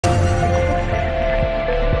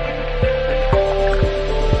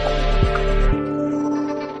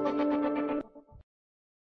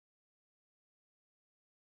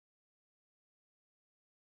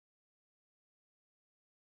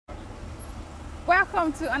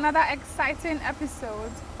welcome to another exciting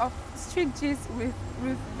episode of Street Gist with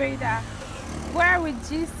Ruth Vader, where we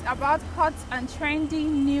gist about hot and trendy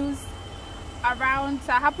news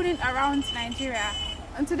happening around Nigeria.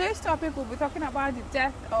 On today's topic, we'll be talking about the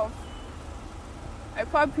death of a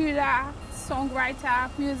popular songwriter,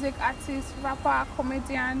 music artist, rapper,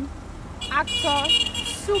 comedian, actor,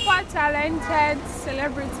 super talented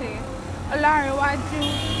celebrity,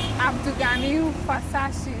 Olariwaju Abdulganiyu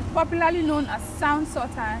Fasashi, popularly known as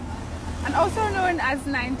Sultan, and also known as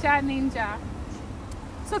Ninja.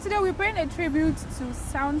 So today we're paying a tribute to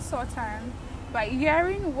Sultan by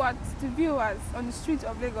hearing what the viewers on the streets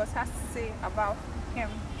of Lagos has to say about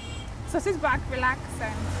him. So sit back, relax,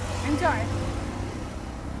 and enjoy.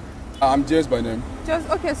 I'm James by name. Just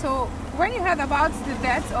okay. So when you heard about the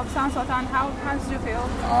death of Sultan, how did you feel?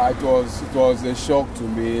 It was a shock to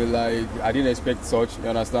me. Like, I didn't expect such. You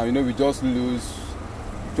understand? You know, we just lose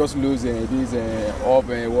this was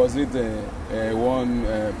it one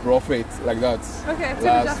prophet like that. Okay,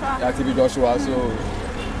 TV Joshua. Yeah, TV Joshua.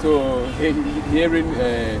 So hearing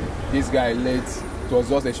this guy late, it was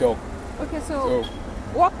just a shock. Okay, so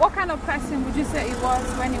what kind of person would you say he was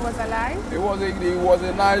when he was alive? He was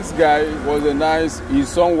a nice guy. His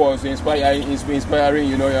song was inspiring.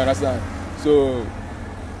 You know, you understand? So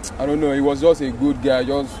I don't know. He was just a good guy,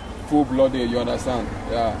 just full-blooded. You understand?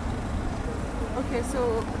 Yeah. Okay,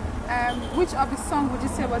 so which of his songs would you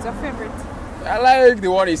say was your favorite? I like the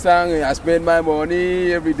one he sang. I spend my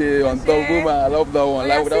money every day on top woman. I love that one.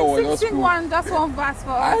 Oh, that one. Sing one verse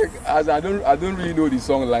for us. I don't really know the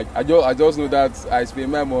song. Like I just know that I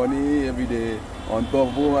spend my money every day on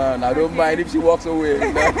top woman. I don't mind if she walks away.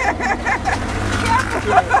 So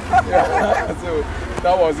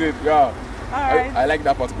that was it. Yeah. Alright. I like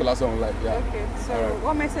that particular song. Like, yeah. Okay. So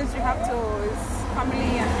what message you have to his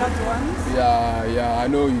family and loved ones? Yeah. I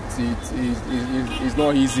know it's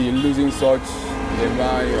not easy losing such a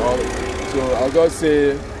man. So I'll just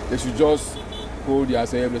say they should just hold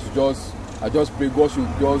themselves. I just pray God should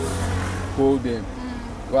just hold them.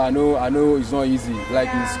 Well, I know it's not easy. Like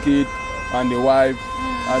his kid and the wife.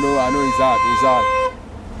 I know it's hard.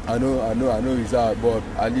 I know it's hard. But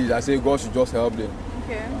at least I say God should just help them.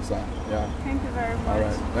 Okay. Yeah. Thank you very much. All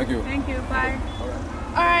right. Thank you. Thank you. Bye.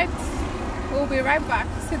 All right. We'll be right back.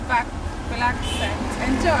 Sit back, relax,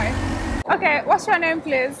 and enjoy. Okay. What's your name,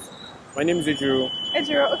 please? My name is Ejiro.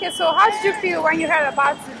 Ejiro. Okay. So how did you feel when you heard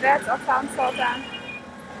about the death of Sultan?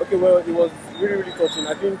 Okay. Well, it was really touching.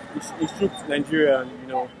 I think it shook Nigeria, and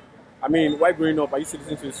I mean, while growing up, I used to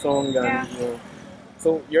listen to his song, and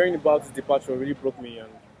so hearing about his departure really broke me,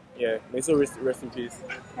 and may so rest in peace.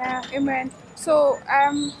 Yeah, amen. So,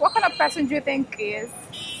 what kind of person do you think he is?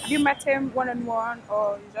 Have you met him one-on-one,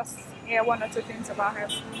 or you just hear one or two things about him?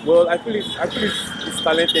 Well, I feel he's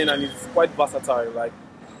talented and he's quite versatile. Like,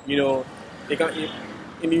 they can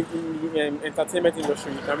in the entertainment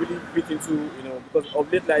industry, you can really fit into, because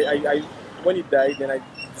of late, I when he died, then I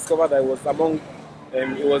discovered that he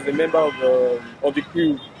was a member of the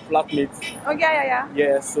crew. Flatmates. Oh yeah.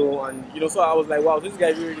 Yeah. So so I was like, wow, this guy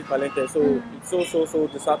is really talented. So it's so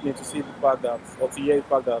disheartening to see the fact that, or to hear the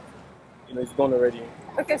fact that, he's gone already.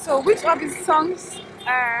 Okay, so which of his songs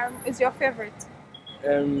is your favorite?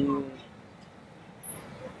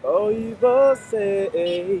 Oh, you both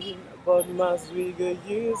say, but must we go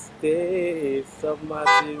you stay,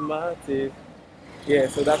 submassive. Yeah.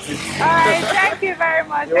 So that's it. All right. Thank you very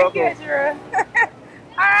much. Thank you, Ejiro.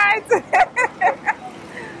 All right.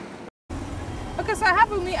 Okay, so I have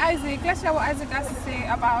with me Isaac. Let's hear what Isaac has to say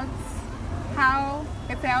about how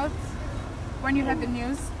he felt when you heard the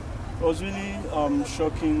news. It was really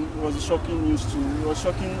shocking. It was a shocking news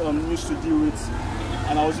to deal with,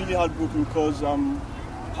 and I was really heartbroken because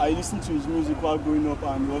I listened to his music while growing up,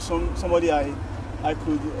 and it was somebody I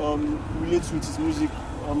could relate with his music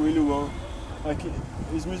really well. Like,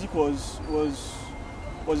 his music was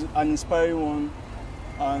an inspiring one,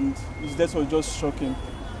 and his death was just shocking.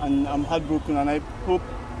 And I'm heartbroken, and I hope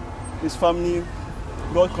his family,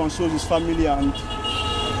 God consoles his family, and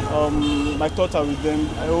my thoughts are with them.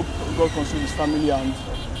 I hope God consoles his family and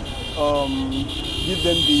give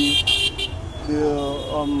them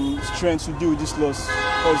the strength to deal with this loss,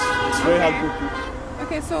 because it's very heartbroken.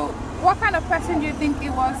 Okay, so what kind of person do you think he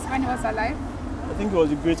was when he was alive? I think he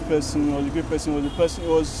was a great person. It was the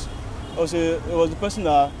person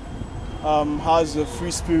that has a free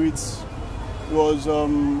spirit. It was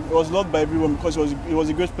loved by everyone because he was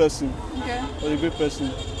a great person. Okay. He was a great person.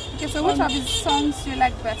 Okay, so which of his songs do you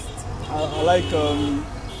like best? I like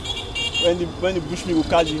when the bush me go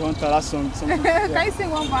catch the hunter. That song. Can you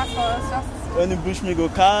sing one verse for us? When the bush me go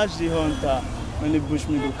catch the hunter. When the bush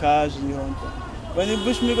me go catch the hunter. When you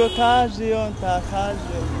push me, go kaji on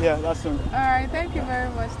kaji. Yeah, that's one. All right, thank you very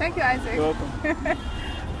much. Thank you, Isaac. You're welcome.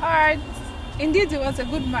 All right, indeed, he was a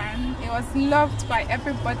good man. He was loved by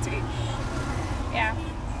everybody. Yeah,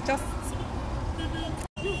 just.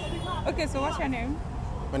 Okay, so what's your name?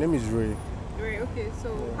 My name is Ray. Ray, okay,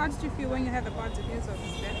 so how did you feel when you heard about the news of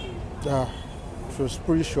his death? It was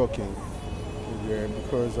pretty shocking. Yeah,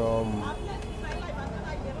 because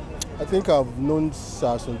I think I've known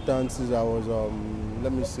Sir Sultan since I was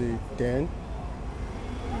let me say 10.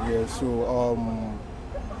 Yeah, so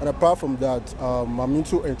and apart from that, I'm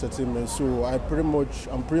into entertainment, so I'm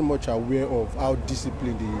pretty much aware of how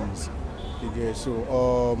disciplined he is. Yeah, so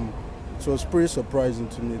it was pretty surprising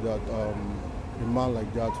to me that a man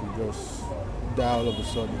like that would just die all of a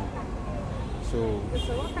sudden. So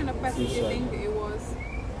what kind of person do you think it was?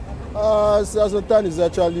 Sir Sultan is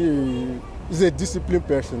actually he's a disciplined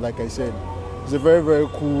person, like I said. He's a very, very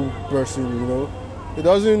cool person, you know. He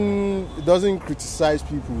doesn't criticize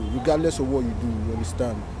people regardless of what you do, you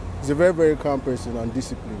understand. He's a very, very calm person and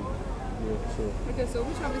disciplined. Yeah, so. Okay, so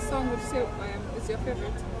which of the songs would you say is your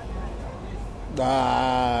favorite? I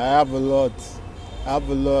have a lot.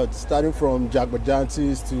 Starting from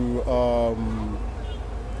Jagbajantis to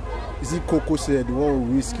is it Coco said, the one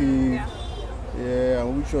with whiskey? Yeah,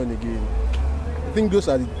 and which one again? I think those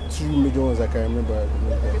are the two major ones I can remember.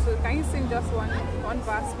 Okay, so can you sing just one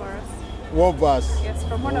verse for us? One verse? Yes,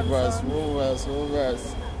 from one of the songs. One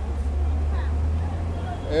verse.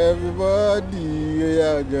 Everybody, we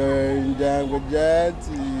are going down with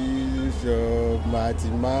Jati, so Mati,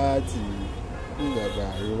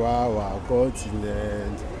 our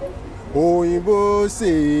continent. Oyinbo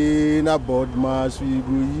say na board mass we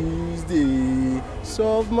go use the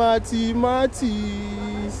solve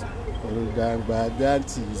mathematics.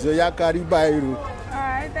 So ya carry biro.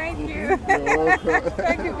 Alright, thank you.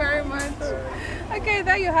 Thank you very much. Okay,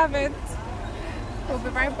 there you have it. We'll be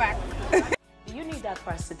right back. Do you need that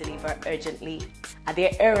parcel delivered urgently? Are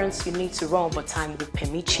there errands you need to run but time will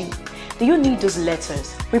permit you? Do you need those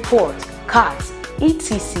letters, reports, cards,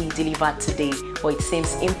 etc. delivered today, but it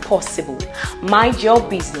seems impossible? Mind your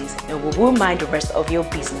business and we will mind the rest of your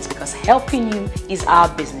business, because helping you is our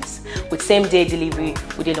business. With same-day delivery,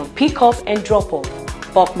 we did on pick up and drop off,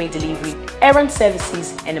 bulk mail delivery, errand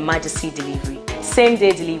services, and emergency delivery.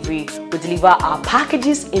 Same-day delivery, we deliver our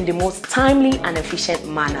packages in the most timely and efficient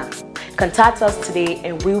manner. Contact us today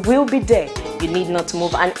and we will be there. You need not to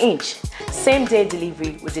move an inch. Same-day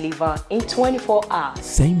delivery, we deliver in 24 hours.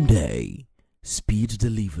 Same day. Speed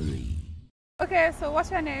delivery. Okay, so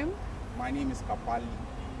what's your name? My name is Kapali.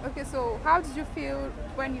 Okay, so how did you feel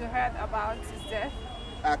when you heard about his death?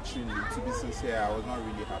 Actually, to be sincere, I was not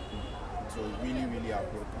really happy. It was really, really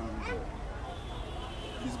heartbroken.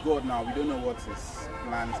 It's God now. We don't know what his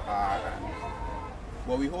plans are,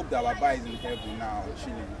 but we hope that Baba is in heaven now,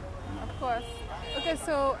 chilling. Of course. Okay,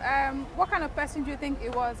 so what kind of person do you think he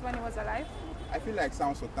was when he was alive? I feel like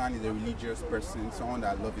Sultan is a religious person, someone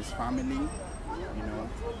that loves his family, you know,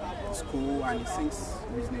 school, and he sings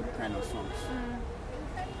reasonable kind of songs.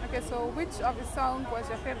 Okay, so which of the songs was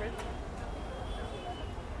your favorite?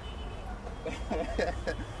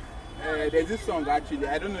 There's this song actually,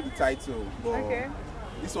 I don't know the title, but okay.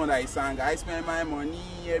 This one that he sang, I spend my money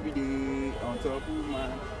every day on top of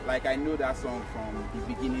man. Like I know that song from the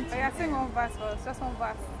beginning to yeah, sing one verse first, just one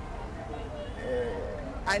verse.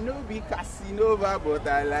 I know be Casinova, but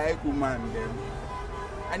I like woman them.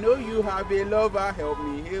 I know you have a lover, help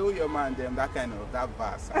me heal your man them. That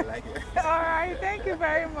verse, I like it. Alright, thank you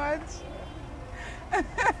very much.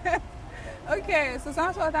 Okay, so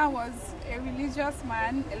Sultan was a religious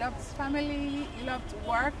man. He loved his family, he loved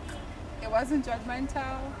work, he wasn't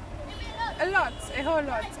judgmental. A whole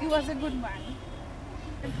lot. He was a good man.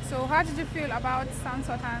 So how did you feel about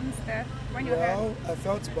Sultan's death when you heard? Well, I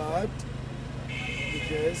felt bad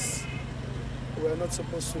because we're not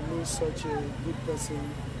supposed to lose such a good person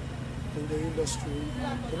in the industry.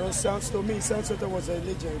 You know, to me, Sultan was a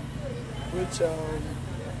legend, which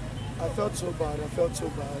I felt so bad.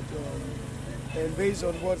 And based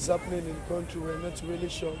on what's happening in the country, we're not really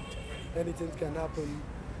shocked anything can happen.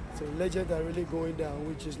 So legends are really going down,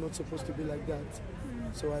 which is not supposed to be like that.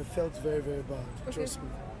 So I felt very, very bad, trust me.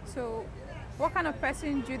 So what kind of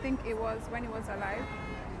person do you think he was when he was alive?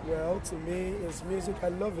 Well, to me, his music, I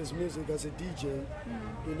love his music as a DJ.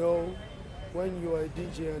 You know, when you are a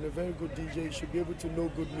DJ and a very good DJ, you should be able to know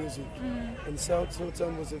good music. And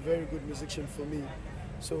Sultan was a very good musician for me.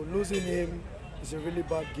 So losing him is a really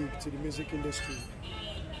bad gig to the music industry.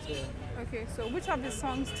 So, okay, so which of the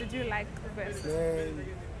songs did you like the best? Man,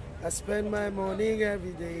 I spend my morning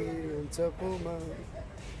every day on top of my...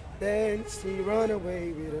 Then she run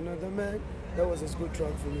away with another man. That was a good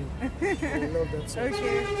track for me. I love that song.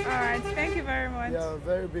 Okay, all right. Thank you very much. Yeah,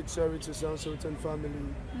 very big sorry to Sound Sultan family.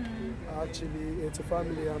 Actually, it's a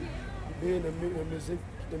family. I'm being a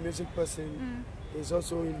music person is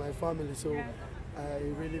also in my family. So I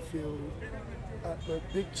really feel a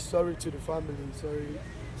big sorry to the family. Sorry.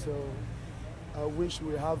 So I wish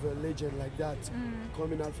we have a legend like that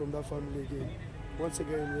coming out from that family again. Once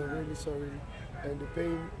again, we are really sorry. And the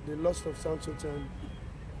pain, the loss of Sound Sultan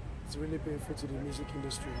is really painful to the music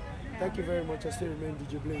industry. Yeah. Thank you very much. I still remain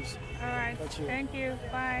DJ Blaze. All right. Thank you.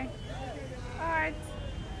 Bye. All right.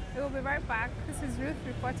 We will be right back. This is Ruth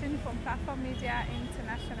reporting from Platform Media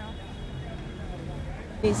International.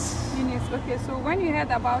 Eunice, okay, so when you heard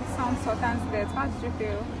about Sound Sultan's death, how did you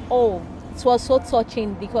feel? Oh, it was so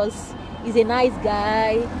touching because he's a nice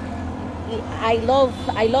guy. I love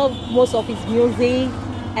most of his music,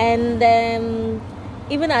 and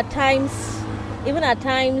even at times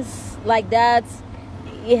like that,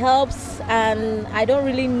 it helps. And I don't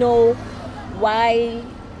really know why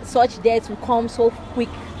such deaths will come so quick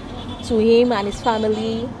to him and his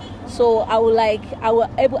family. So I will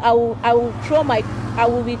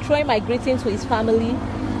be throwing my greetings to his family.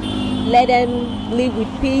 Let them live with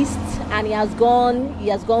peace. And he has gone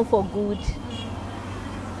for good.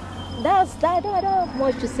 I don't have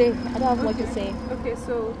much to say. Okay,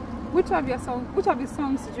 so which of the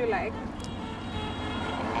songs did you like?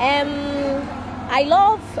 I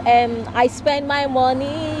love I spend my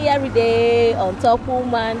money every day on top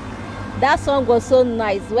woman. That song was so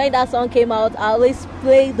nice. When that song came out, I always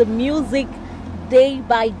play the music day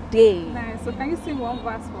by day. Nice. So can you sing one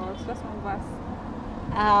verse for us? Just one verse.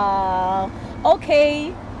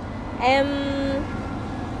 Okay.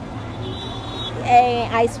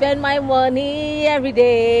 I spend my money every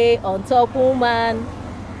day on top woman.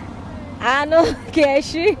 I know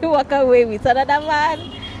she walk away with another man.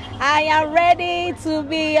 I am ready to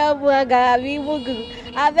be a mugu.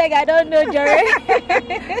 I beg, I don't know, Jerry.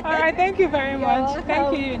 All right, thank you very much.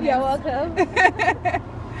 Thank you, Eunice. You're welcome.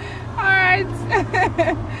 All right,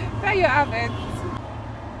 there you have it.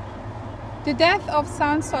 The death of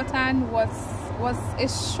Sound Sultan was a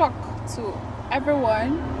shock to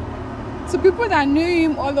everyone. To people that knew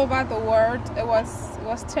him all over the world, it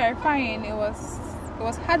was terrifying. It was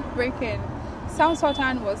heartbreaking. Sound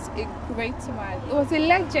Sultan was a great man. He was a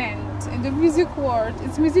legend in the music world.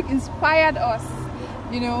 His music inspired us,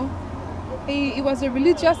 you know. He was a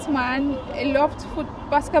religious man. He loved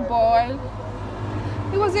basketball.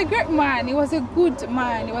 He was a great man. He was a good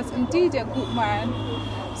man. He was indeed a good man.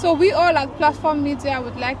 So we all at Platform Media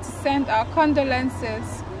would like to send our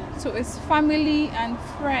condolences to his family and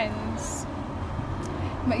friends.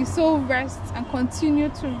 May his soul rest and continue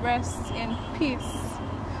to rest in peace.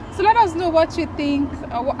 So let us know what you think,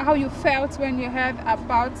 or how you felt when you heard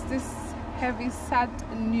about this heavy, sad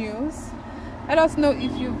news. Let us know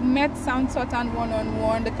if you've met Sound Sultan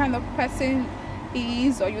one-on-one, the kind of person he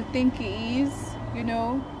is or you think he is, you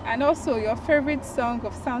know, and also your favorite song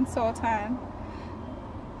of Sound Sultan.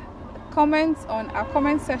 Comment on our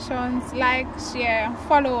comment sections, like, share, and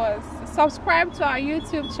follow us. Subscribe to our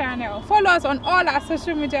YouTube channel. Follow us on all our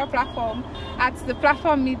social media platforms at the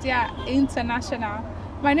Platform Media International.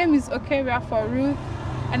 My name is Okeria for Ruth,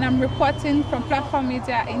 and I'm reporting from Platform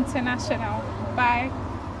Media International. Bye.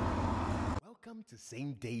 Welcome to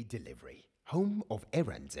Same Day Delivery, home of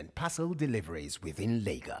errands and parcel deliveries within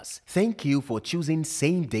Lagos. Thank you for choosing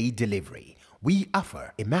Same Day Delivery. We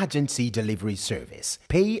offer emergency delivery service,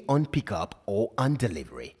 pay on pickup or on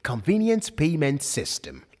delivery, convenient payment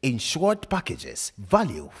system, insured packages,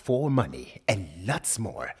 value for money, and lots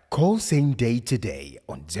more. Call Same Day today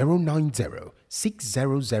on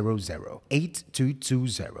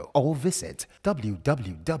 090-6000-8220 or visit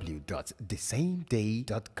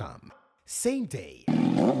www.thesameday.com. Same Day.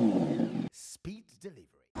 Speed delivery.